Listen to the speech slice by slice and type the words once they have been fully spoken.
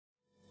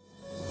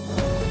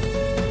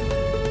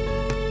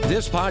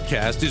This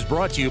podcast is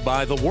brought to you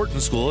by the Wharton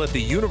School at the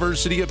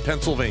University of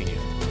Pennsylvania.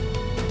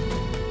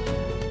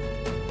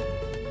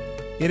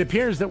 It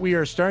appears that we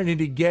are starting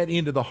to get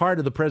into the heart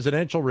of the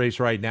presidential race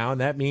right now,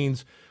 and that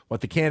means what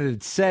the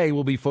candidates say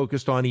will be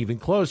focused on even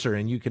closer,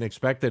 and you can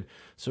expect that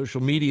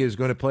social media is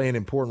going to play an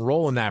important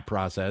role in that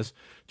process.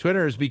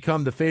 Twitter has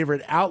become the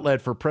favorite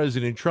outlet for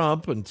President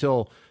Trump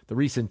until the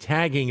recent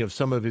tagging of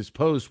some of his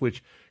posts,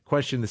 which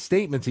questioned the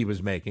statements he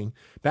was making.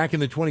 Back in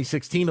the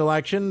 2016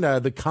 election,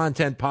 the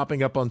content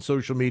popping up on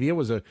social media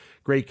was a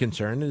great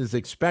concern and is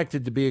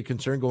expected to be a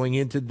concern going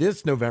into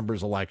this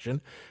November's election,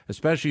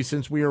 especially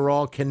since we are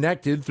all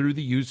connected through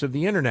the use of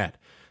the internet.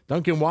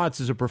 Duncan Watts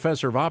is a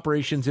professor of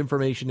operations,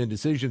 information, and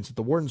decisions at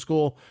the Wharton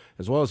School,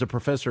 as well as a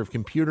professor of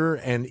computer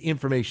and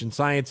information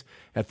science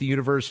at the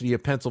University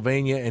of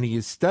Pennsylvania, and he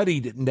has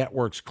studied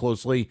networks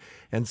closely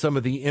and some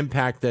of the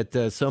impact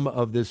that some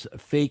of this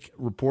fake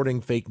reporting,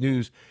 fake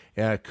news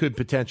could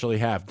potentially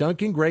have.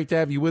 Duncan, great to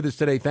have you with us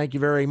today. Thank you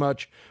very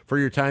much for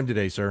your time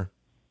today, sir.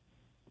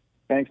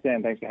 Thanks,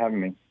 Dan. Thanks for having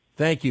me.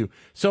 Thank you.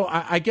 So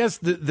I guess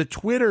the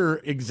Twitter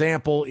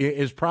example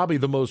is probably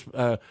the most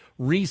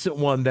recent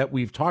one that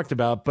we've talked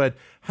about, but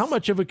how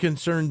much of a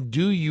concern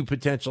do you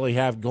potentially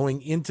have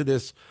going into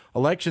this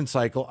election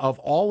cycle of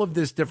all of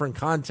this different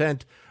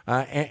content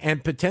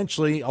and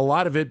potentially a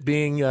lot of it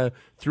being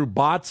through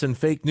bots and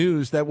fake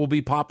news that will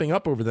be popping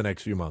up over the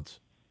next few months?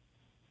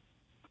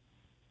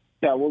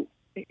 Yeah, well,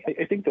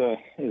 I think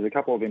there's a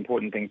couple of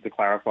important things to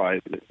clarify.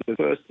 The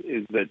first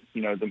is that,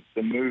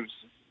 the moves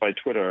by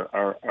Twitter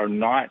are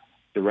not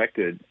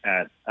directed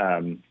at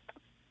sort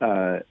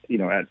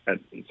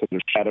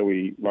of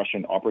shadowy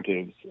Russian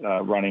operatives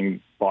running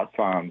bot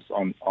farms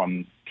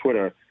on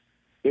Twitter.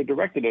 They're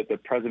directed at the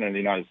President of the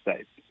United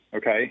States,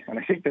 okay? And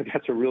I think that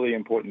that's a really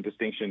important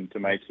distinction to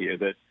make here,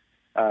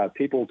 that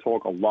people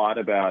talk a lot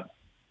about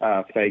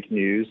fake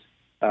news,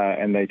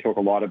 and they talk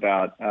a lot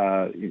about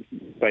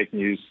fake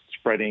news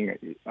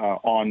spreading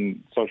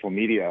on social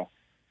media.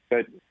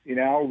 But in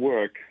our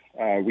work,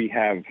 we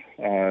have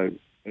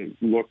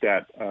looked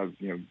at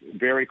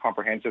very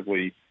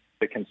comprehensively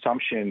the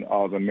consumption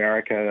of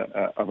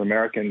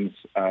Americans'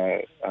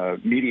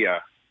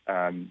 media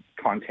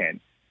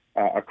content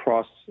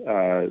across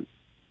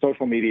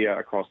social media,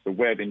 across the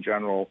web in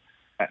general,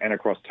 and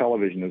across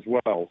television as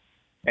well.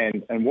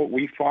 And what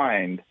we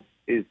find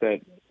is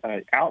that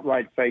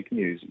outright fake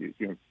news,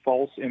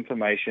 false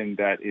information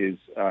that is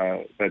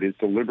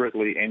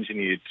deliberately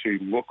engineered to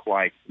look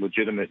like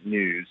legitimate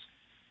news,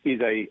 is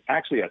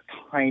actually a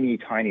tiny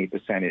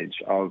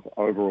percentage of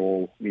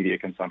overall media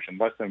consumption,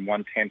 less than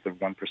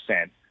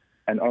 0.1%,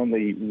 and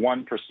only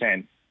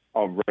 1%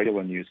 of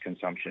regular news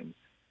consumption.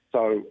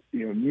 So,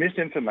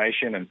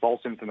 misinformation and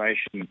false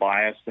information,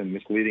 biased and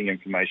misleading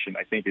information,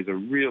 I think, is a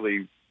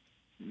really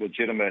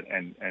legitimate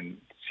and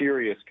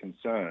serious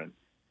concern.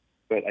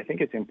 But I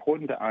think it's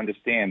important to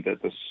understand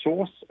that the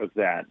source of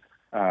that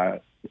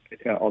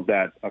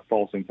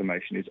false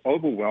information is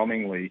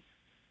overwhelmingly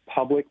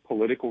public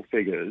political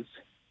figures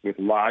with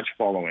large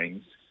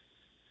followings,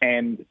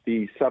 and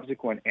the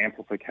subsequent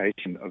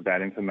amplification of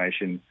that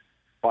information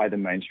by the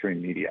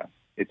mainstream media.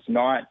 It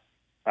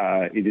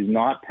is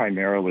not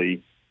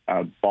primarily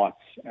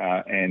bots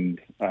and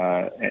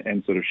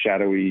sort of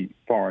shadowy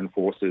foreign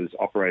forces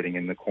operating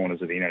in the corners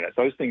of the internet.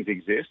 Those things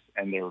exist,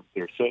 and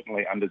they're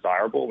certainly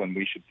undesirable, and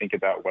we should think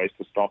about ways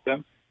to stop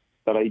them.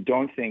 But I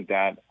don't think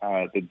that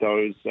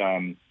those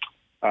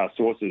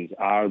sources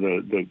are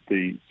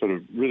the sort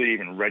of really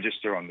even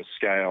register on the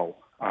scale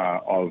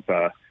of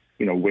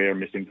where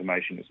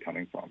misinformation is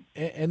coming from.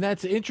 And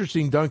that's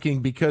interesting, Duncan,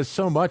 because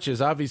so much has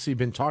obviously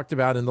been talked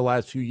about in the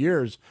last few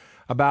years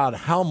about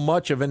how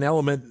much of an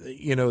element,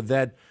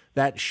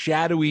 that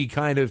shadowy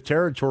kind of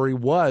territory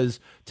was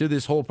to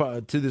this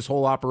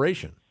whole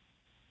operation.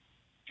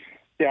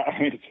 Yeah, I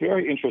mean, it's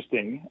very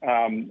interesting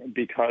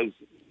because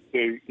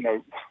the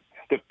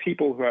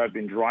people who have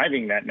been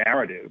driving that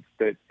narrative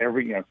that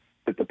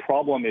that the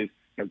problem is,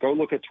 go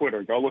look at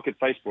Twitter, go look at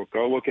Facebook,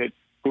 go look at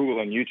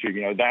Google and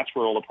YouTube, that's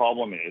where all the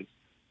problem is.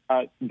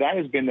 That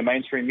has been the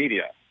mainstream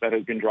media that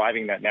has been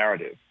driving that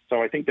narrative.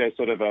 So I think there's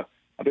sort of a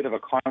bit of a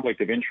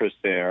conflict of interest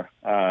there.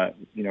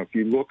 If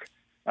you look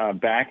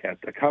back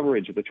at the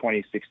coverage of the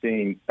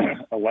 2016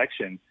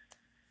 election,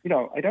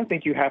 I don't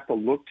think you have to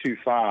look too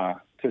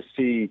far to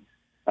see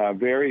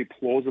very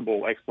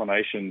plausible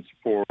explanations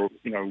for,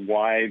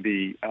 why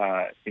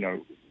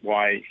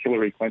why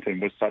Hillary Clinton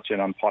was such an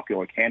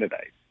unpopular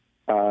candidate.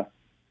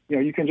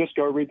 You can just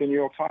go read the New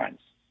York Times,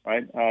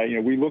 right?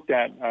 We looked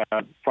at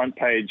front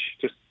page,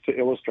 just to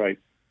illustrate,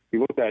 we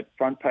looked at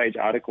front page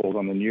articles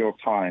on the New York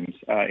Times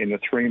in the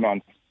 3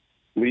 months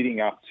leading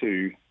up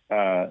to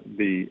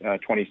the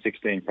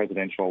 2016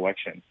 presidential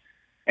election.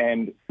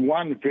 And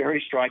one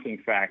very striking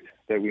fact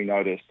that we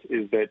noticed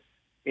is that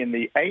in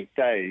the 8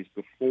 days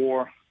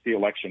before the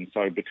election,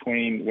 so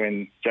between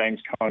when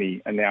James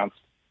Comey announced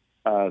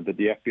that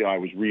the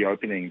FBI was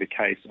reopening the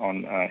case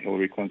on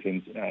Hillary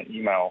Clinton's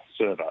email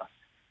server,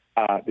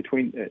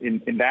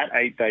 in that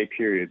 8 day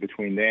period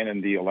between then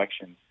and the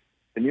election,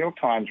 the New York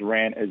Times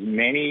ran as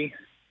many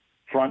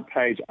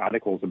front-page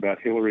articles about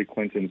Hillary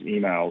Clinton's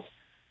emails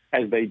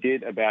as they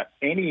did about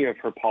any of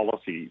her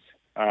policies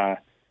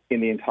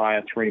in the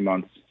entire 3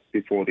 months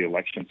before the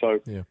election. So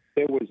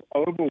there was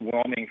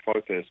overwhelming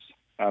focus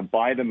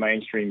by the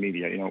mainstream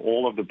media,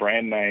 all of the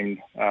brand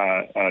name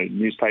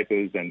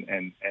newspapers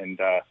and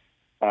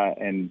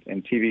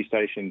TV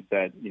stations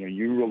that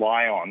you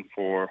rely on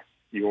for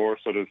your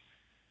sort of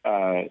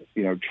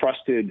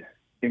trusted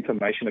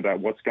information about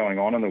what's going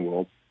on in the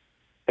world.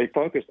 They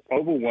focused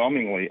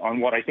overwhelmingly on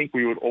what I think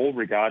we would all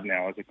regard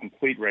now as a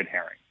complete red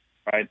herring,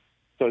 right?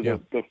 So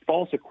the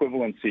false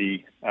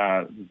equivalency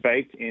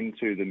baked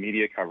into the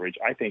media coverage,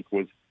 I think,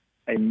 was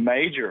a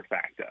major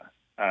factor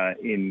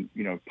in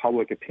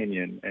public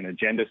opinion and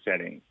agenda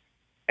setting,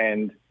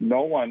 and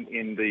no one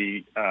in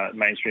the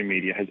mainstream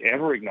media has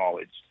ever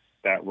acknowledged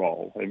that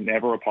role. They've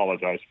never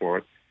apologized for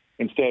it.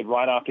 Instead,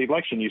 right after the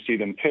election, you see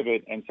them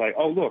pivot and say,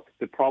 "Oh, look,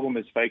 the problem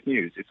is fake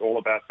news. It's all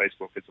about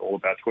Facebook. It's all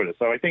about Twitter."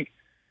 So I think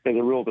there's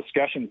a real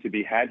discussion to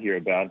be had here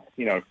about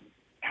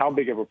how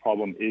big of a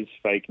problem is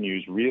fake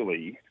news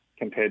really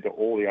compared to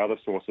all the other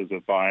sources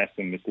of bias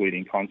and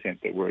misleading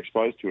content that we're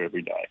exposed to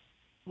every day.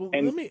 Well,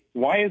 and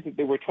why is it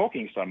that we're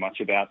talking so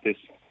much about this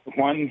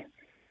one,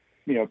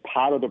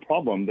 part of the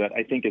problem that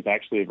I think is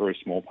actually a very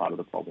small part of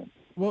the problem?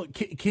 Well,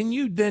 can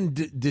you then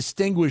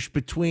distinguish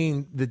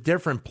between the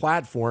different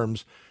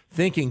platforms,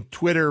 thinking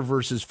Twitter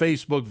versus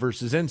Facebook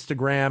versus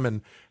Instagram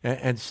and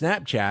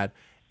Snapchat,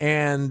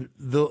 and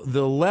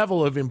the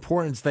level of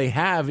importance they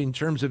have in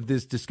terms of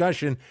this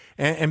discussion?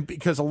 And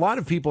because a lot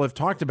of people have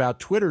talked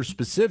about Twitter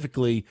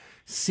specifically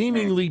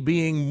seemingly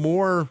being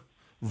more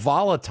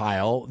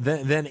volatile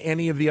than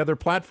any of the other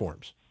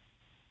platforms.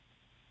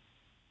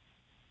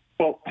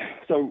 Well,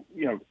 so,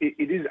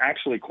 it is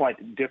actually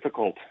quite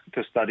difficult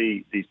to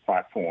study these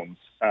platforms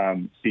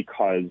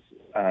because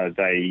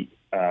they,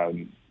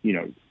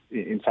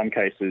 in some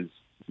cases,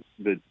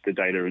 the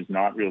data is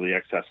not really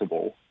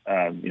accessible.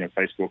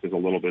 Facebook is a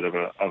little bit of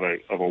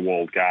a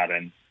walled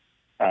garden.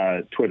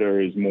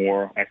 Twitter is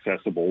more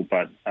accessible,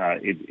 but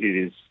it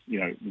is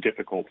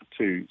difficult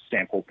to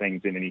sample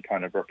things in any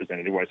kind of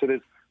representative way. So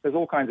there's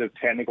all kinds of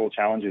technical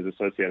challenges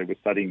associated with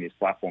studying these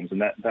platforms,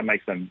 and that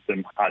makes them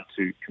hard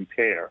to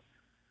compare.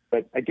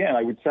 But again,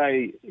 I would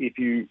say if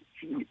you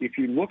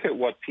look at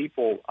what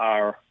people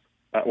are,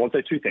 I'll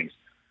say two things.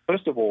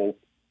 First of all,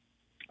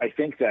 I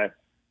think that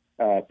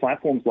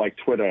platforms like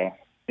Twitter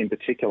in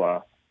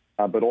particular,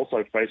 but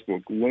also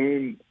Facebook,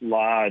 loom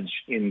large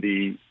in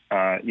the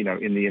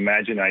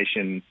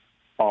imagination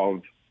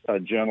of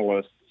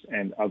journalists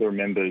and other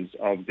members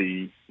of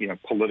the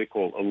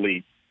political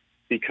elite,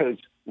 because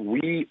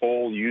we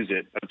all use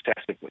it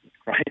obsessively,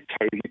 right?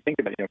 So you think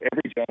about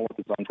every journalist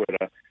is on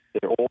Twitter.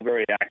 They're all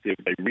very active.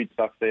 They read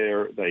stuff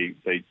there. They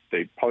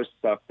post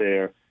stuff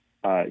there.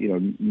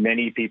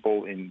 Many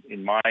people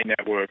in my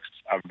networks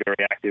are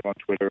very active on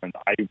Twitter, and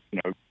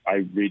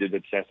I read it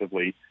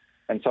obsessively.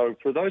 And so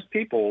for those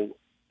people,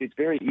 it's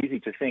very easy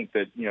to think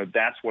that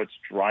that's what's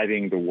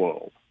driving the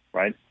world,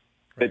 right?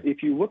 But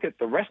if you look at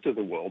the rest of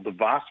the world, the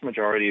vast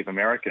majority of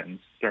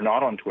Americans, they're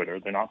not on Twitter.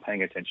 They're not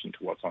paying attention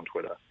to what's on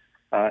Twitter.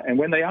 And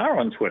when they are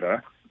on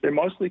Twitter, they're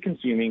mostly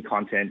consuming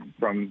content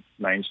from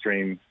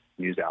mainstream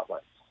news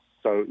outlets.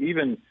 So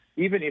even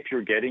if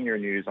you're getting your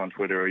news on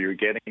Twitter or you're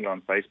getting it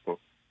on Facebook,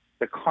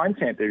 the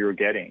content that you're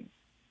getting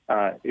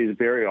is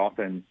very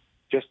often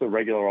just the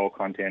regular old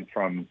content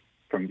from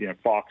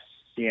Fox,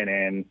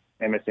 CNN,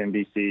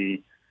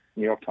 MSNBC,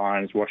 New York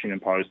Times, Washington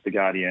Post, The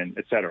Guardian,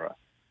 et cetera.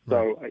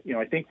 So,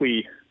 I think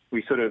we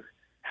sort of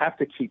have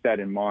to keep that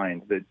in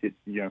mind, that,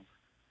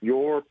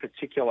 your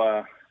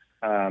particular,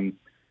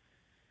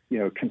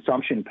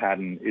 consumption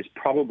pattern is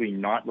probably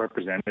not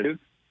representative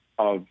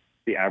of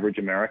the average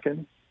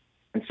American.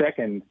 And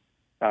second,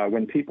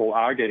 when people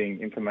are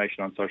getting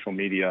information on social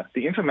media,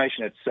 the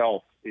information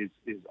itself is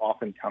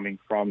often coming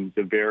from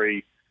the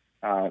very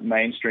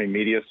mainstream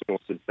media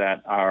sources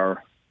that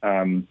are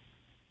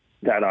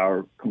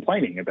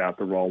complaining about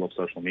the role of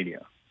social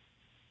media.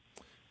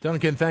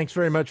 Duncan, thanks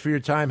very much for your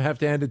time. Have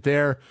to end it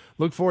there.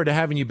 Look forward to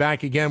having you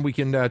back again. We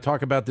can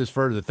talk about this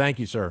further. Thank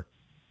you, sir.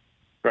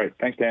 Great.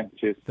 Thanks, Dan.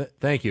 Cheers.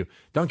 Thank you.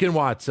 Duncan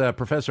Watts,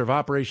 Professor of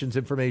Operations,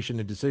 Information,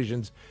 and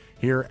Decisions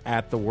here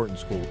at the Wharton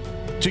School.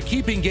 To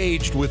keep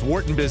engaged with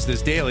Wharton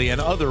Business Daily and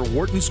other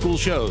Wharton School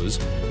shows,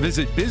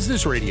 visit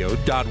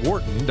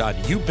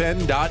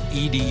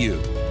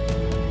businessradio.wharton.upenn.edu.